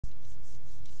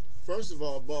First of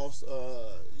all, boss,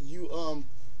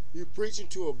 you're preaching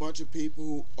to a bunch of people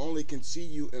who only can see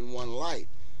you in one light,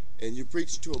 and you're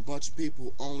preaching to a bunch of people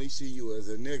who only see you as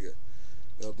a nigga,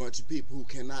 a bunch of people who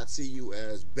cannot see you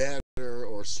as better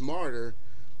or smarter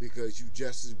because you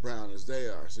just as brown as they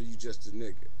are, so you just a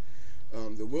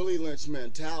nigga. The Willie Lynch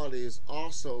mentality is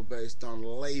also based on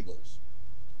labels.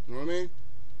 You know what I mean?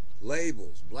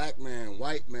 Labels: black man,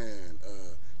 white man,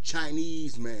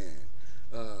 Chinese man,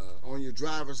 on your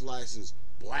driver's license,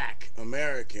 black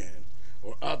American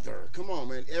or other. Come on,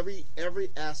 man. Every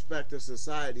aspect of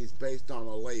society is based on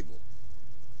a label.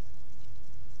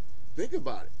 Think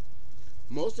about it.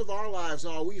 Most of our lives,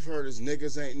 all we've heard is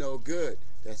niggas ain't no good.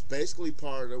 That's basically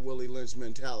part of the Willie Lynch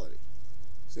mentality.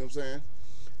 See what I'm saying?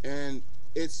 And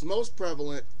it's most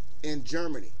prevalent in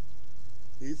Germany.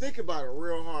 You think about it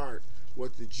real hard,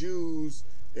 what the Jews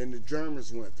and the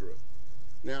Germans went through.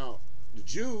 Now, the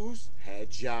Jews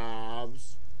had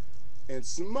jobs and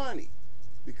some money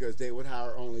because they would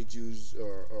hire only Jews,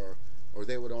 or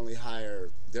they would only hire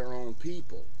their own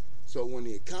people. So when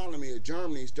the economy of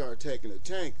Germany started taking a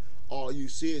tank, all you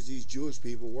see is these Jewish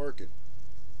people working.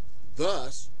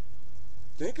 Thus,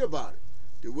 think about it.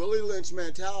 The Willie Lynch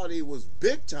mentality was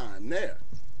big time there.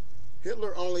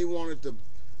 Hitler only wanted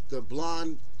the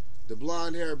blonde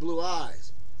hair, blue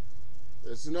eyes.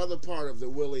 That's another part of the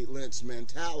Willie Lynch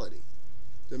mentality.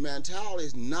 The mentality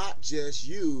is not just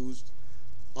used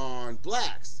on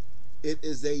blacks. It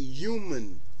is a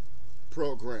human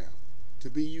program to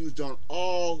be used on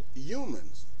all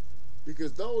humans,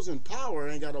 because those in power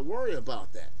ain't got to worry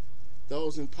about that.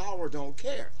 Those in power don't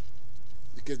care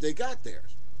because they got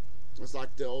theirs. It's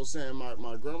like the old saying my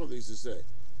grandmother used to say: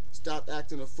 stop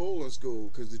acting a fool in school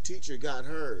because the teacher got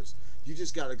hers. You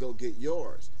just got to go get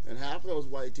yours. And half of those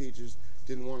white teachers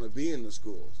didn't want to be in the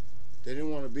schools. They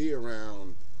didn't want to be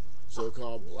around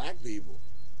so-called black people.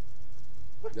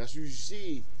 That's what you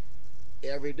see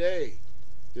every day.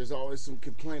 There's always some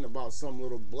complaint about some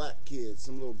little black kid,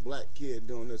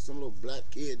 doing this, some little black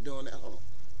kid doing that. Oh,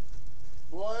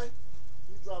 boy,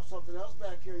 you drop something else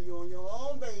back here, you on your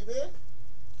own, baby.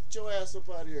 Get your ass up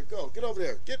out of here. Go. Get over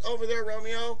there. Get over there,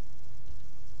 Romeo.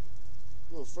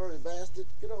 Little furry bastard.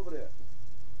 Get over there.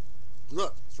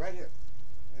 Look, it's right here.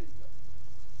 There you go.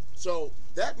 So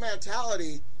that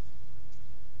mentality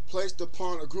placed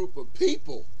upon a group of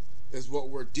people is what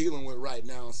we're dealing with right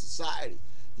now in society.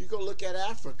 You go look at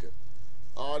Africa.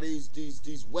 All these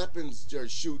weapons they're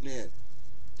shooting in.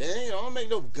 They don't make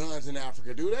no guns in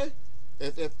Africa, do they?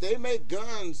 If they make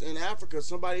guns in Africa,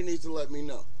 somebody needs to let me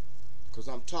know, because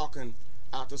I'm talking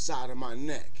out the side of my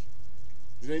neck.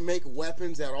 Do they make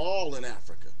weapons at all in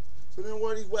Africa? So then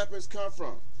where do these weapons come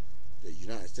from? The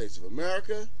United States of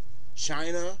America,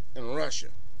 China, and Russia.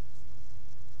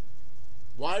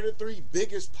 Why do the three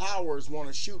biggest powers want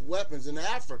to shoot weapons in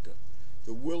Africa?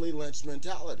 The Willie Lynch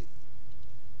mentality.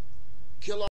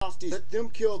 Kill off these, let them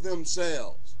kill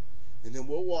themselves, and then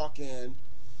we'll walk in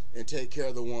and take care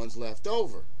of the ones left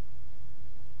over.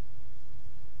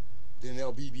 Then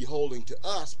they'll be beholding to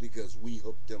us because we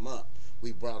hooked them up.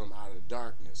 We brought them out of the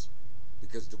darkness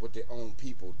because of what their own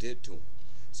people did to them.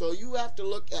 So you have to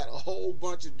look at a whole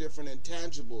bunch of different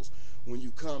intangibles when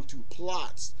you come to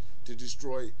plots to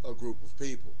destroy a group of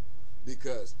people.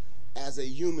 Because as a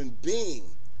human being,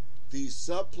 these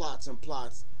subplots and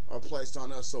plots are placed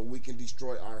on us so we can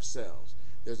destroy ourselves.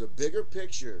 There's a bigger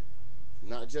picture,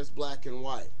 not just black and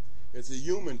white. It's a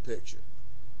human picture.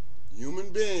 Human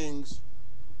beings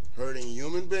hurting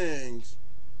human beings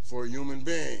for human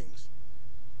beings.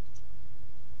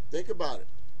 Think about it.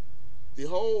 The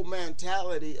whole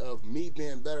mentality of me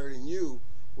being better than you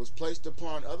was placed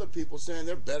upon other people saying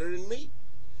they're better than me.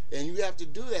 And you have to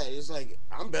do that. It's like,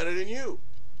 I'm better than you.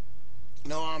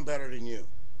 No, I'm better than you.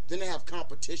 Then they have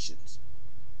competitions.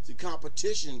 See,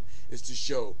 competition is to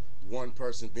show one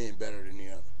person being better than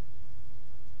the other.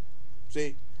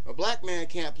 See, a black man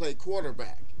can't play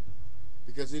quarterback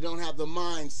because he don't have the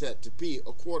mindset to be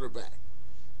a quarterback.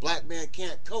 Black man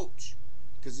can't coach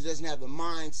because he doesn't have the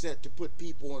mindset to put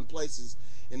people in places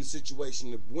in a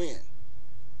situation to win.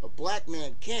 A black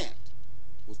man can't.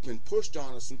 What's been pushed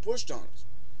on us and pushed on us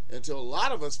until a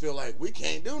lot of us feel like we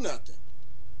can't do nothing.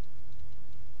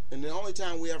 And the only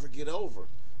time we ever get over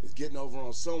is getting over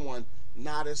on someone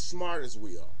not as smart as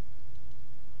we are.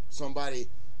 Somebody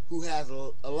who has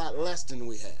a lot less than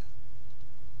we have.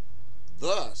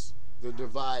 Thus, the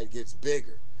divide gets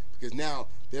bigger. Because now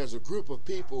there's a group of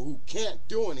people who can't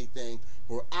do anything,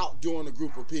 who are outdoing a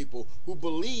group of people who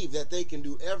believe that they can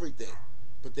do everything.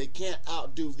 But they can't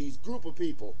outdo these group of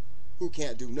people who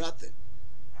can't do nothing.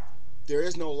 There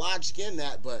is no logic in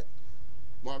that, but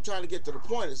what I'm trying to get to the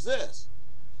point is this.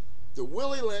 The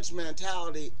Willie Lynch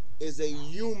mentality is a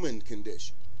human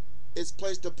condition. It's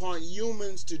placed upon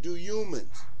humans to do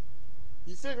humans.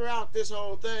 You figure out this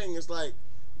whole thing is like,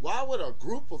 why would a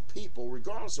group of people,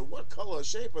 regardless of what color or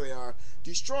shape they are,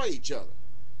 destroy each other?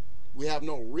 We have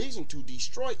no reason to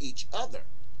destroy each other,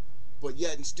 but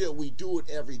yet and still we do it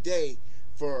every day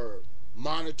for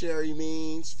monetary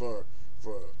means, for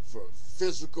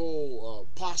physical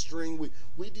posturing.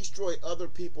 We destroy other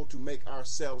people to make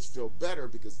ourselves feel better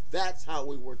because that's how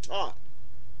we were taught.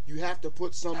 You have to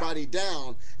put somebody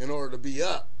down in order to be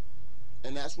up,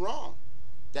 and that's wrong.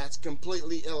 That's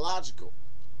completely illogical.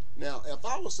 Now, if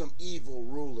I was some evil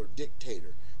ruler,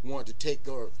 dictator, wanted to take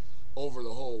over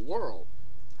the whole world,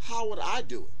 how would I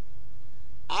do it?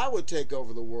 I would take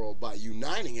over the world by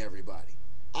uniting everybody.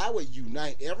 I would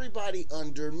unite everybody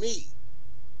under me.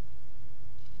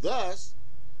 Thus,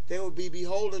 they would be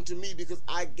beholden to me because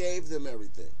I gave them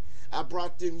everything. I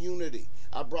brought them unity.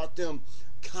 I brought them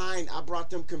I brought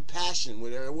them compassion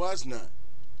where there was none.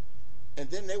 And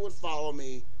then they would follow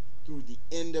me through the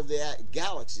end of the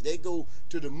galaxy. They go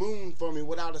to the moon for me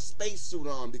without a spacesuit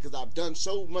on because I've done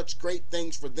so much great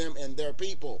things for them and their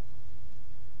people.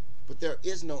 But there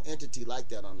is no entity like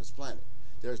that on this planet.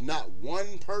 There's not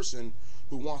one person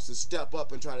who wants to step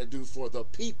up and try to do for the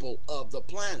people of the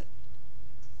planet.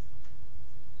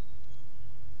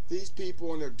 These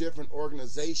people and their different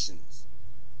organizations,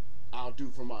 I'll do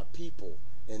for my people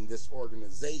in this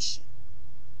organization.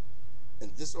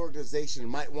 And this organization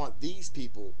might want these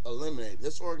people eliminated.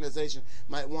 This organization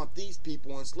might want these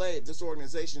people enslaved. This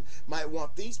organization might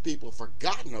want these people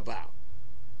forgotten about.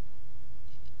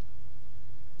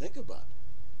 Think about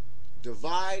it.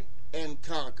 Divide and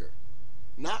conquer.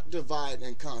 Not divide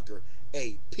and conquer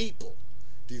a people.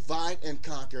 Divide and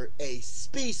conquer a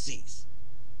species.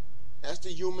 That's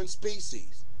the human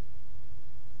species.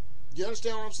 You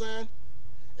understand what I'm saying?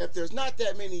 If there's not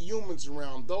that many humans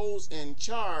around, those in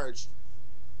charge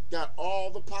got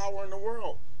all the power in the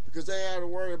world because they had to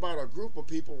worry about a group of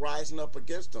people rising up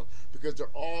against them because they're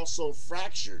all so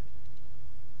fractured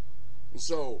and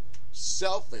so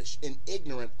selfish and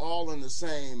ignorant, all in the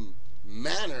same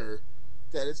manner,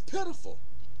 that it's pitiful.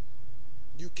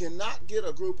 You cannot get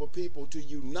a group of people to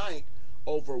unite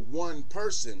over one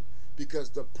person because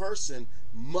the person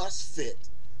must fit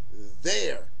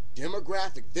their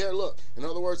demographic, their look. In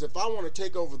other words, if I want to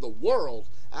take over the world,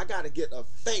 I got to get a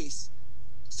face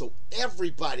so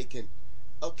everybody can,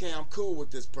 okay, I'm cool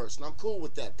with this person. I'm cool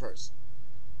with that person.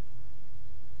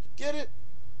 Get it?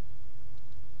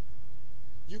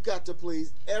 You got to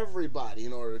please everybody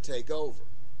in order to take over.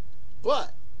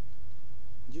 But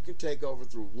you can take over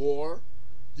through war.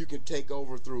 You can take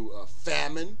over through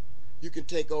famine. You can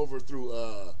take over through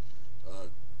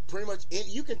pretty much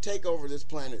you can take over this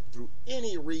planet through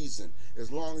any reason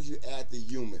as long as you add the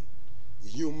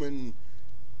human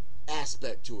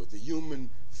aspect to it, the human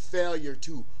failure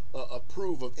to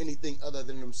approve of anything other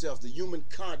than themselves, you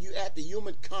add the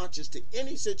human conscience to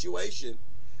any situation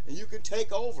and you can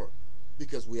take over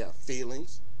because we have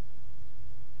feelings.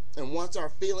 And once our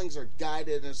feelings are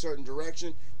guided in a certain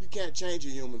direction, you can't change a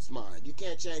human's mind. You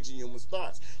can't change a human's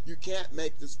thoughts. You can't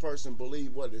make this person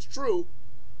believe what is true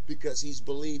because he's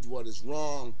believed what is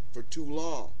wrong for too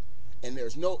long. And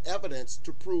there's no evidence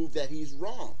to prove that he's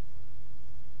wrong.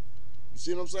 You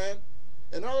see what I'm saying?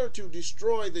 In order to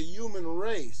destroy the human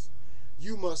race,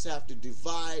 you must have to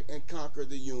divide and conquer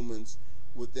the humans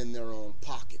within their own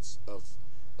pockets of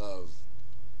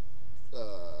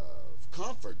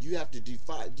comfort. You have to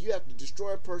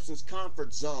destroy a person's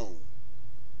comfort zone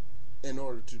in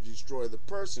order to destroy the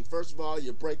person. First of all,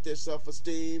 you break their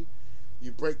self-esteem,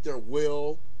 you break their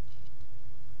will,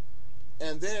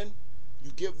 and then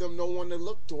you give them no one to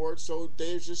look towards, so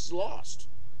they're just lost.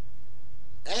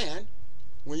 And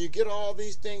when you get all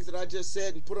these things that I just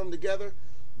said and put them together,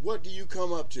 what do you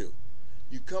come up to?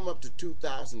 You come up to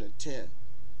 2010.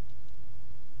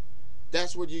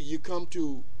 That's what you come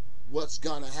to. What's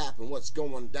gonna happen, what's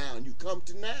going down. You come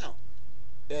to now.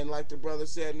 And like the brother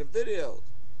said in the videos,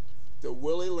 the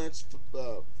Willie Lynch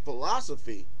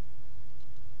philosophy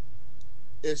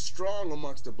is strong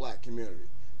amongst the black community,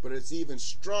 but it's even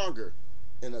stronger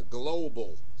in a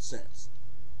global sense.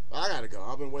 I gotta go.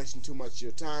 I've been wasting too much of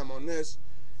your time on this.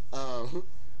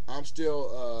 I'm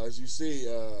still, as you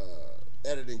see,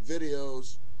 editing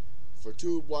videos for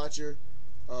Tube Watcher.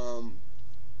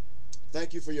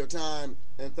 Thank you for your time,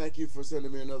 and thank you for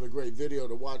sending me another great video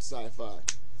to watch sci-fi.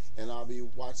 And I'll be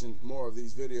watching more of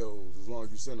these videos as long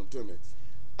as you send them to me.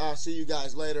 I'll see you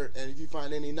guys later, and if you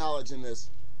find any knowledge in this,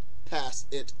 pass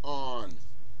it on.